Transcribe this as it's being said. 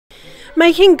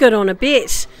Making good on a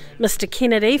bet. Mr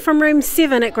Kennedy from room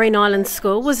 7 at Green Island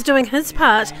School was doing his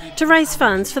part to raise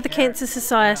funds for the Cancer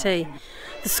Society.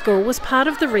 The school was part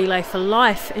of the Relay for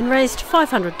Life and raised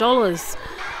 $500.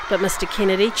 But Mr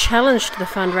Kennedy challenged the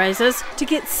fundraisers to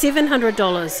get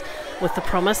 $700, with the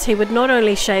promise he would not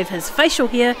only shave his facial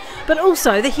hair, but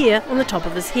also the hair on the top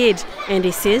of his head. And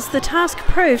he says the task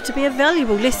proved to be a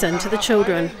valuable lesson to the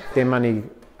children. Their money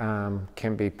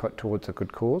can be put towards a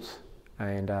good cause,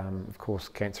 and of course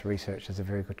cancer research is a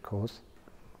very good cause.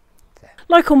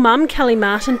 Local mum Kelly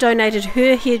Martin donated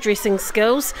her hairdressing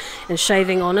skills, and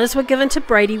shaving honours were given to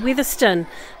Brady Weatherston.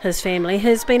 His family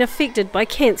has been affected by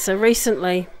cancer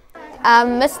recently.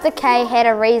 Mr K had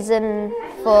a reason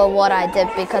for what I did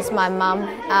because my mum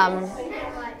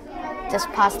just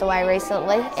passed away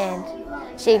recently and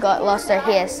she lost her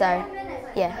hair, so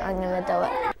yeah, I'm going to do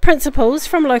it. Principals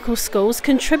from local schools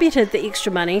contributed the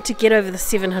extra money to get over the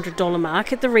 $700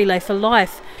 mark at the Relay for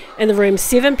Life, and the Room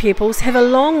 7 pupils have a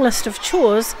long list of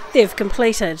chores they've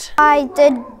completed. I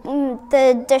did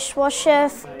the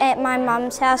dishwasher at my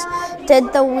mum's house,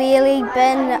 did the wheelie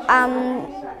bin,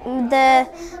 the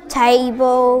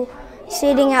table,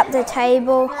 setting up the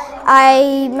table.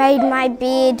 I made my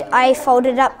bed, I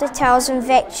folded up the towels and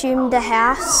vacuumed the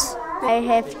house. I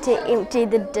have to empty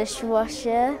the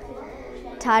dishwasher,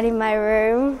 tidy my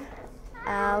room,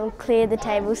 clear the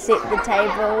table, set the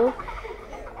table.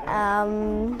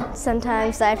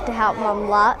 Sometimes I have to help Mum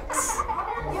Lux,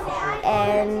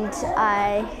 and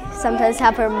I sometimes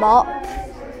help her mop.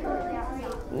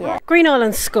 Yeah. Green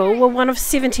Island School were one of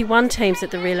 71 teams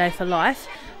at the Relay for Life,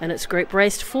 and its group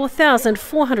raised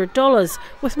 $4,400,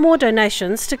 with more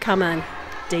donations to come in.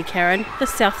 Dee Karen, The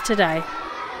South Today.